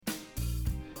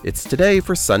It's today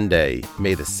for Sunday,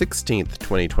 May the 16th,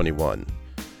 2021.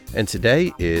 And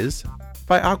today is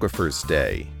Biographers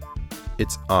Day.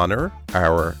 It's Honor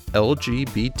Our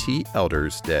LGBT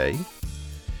Elders Day,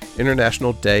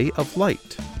 International Day of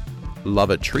Light,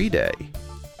 Love a Tree Day,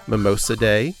 Mimosa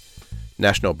Day,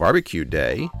 National Barbecue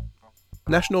Day,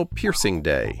 National Piercing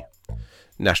Day,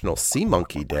 National Sea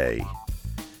Monkey Day.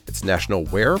 It's National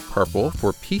Wear Purple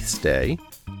for Peace Day,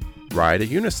 Ride a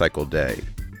Unicycle Day,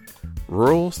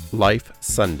 Rural Life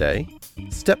Sunday,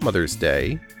 Stepmother's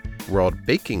Day, World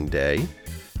Baking Day,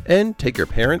 and Take Your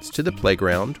Parents to the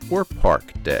Playground or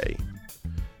Park Day.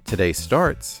 Today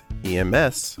starts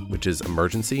EMS, which is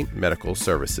Emergency Medical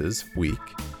Services Week.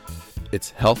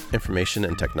 It's Health Information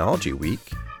and Technology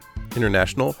Week,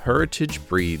 International Heritage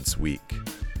Breeds Week,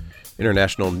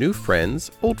 International New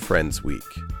Friends, Old Friends Week.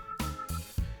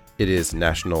 It is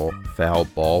National Foul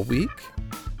Ball Week,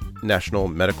 National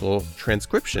Medical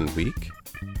Transcription Week,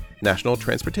 National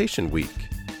Transportation Week,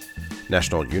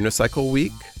 National Unicycle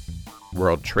Week,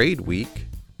 World Trade Week,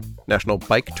 National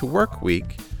Bike to Work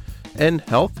Week, and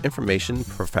Health Information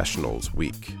Professionals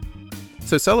Week.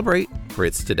 So celebrate, for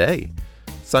it's today,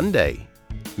 Sunday,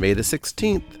 May the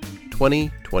 16th,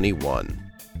 2021.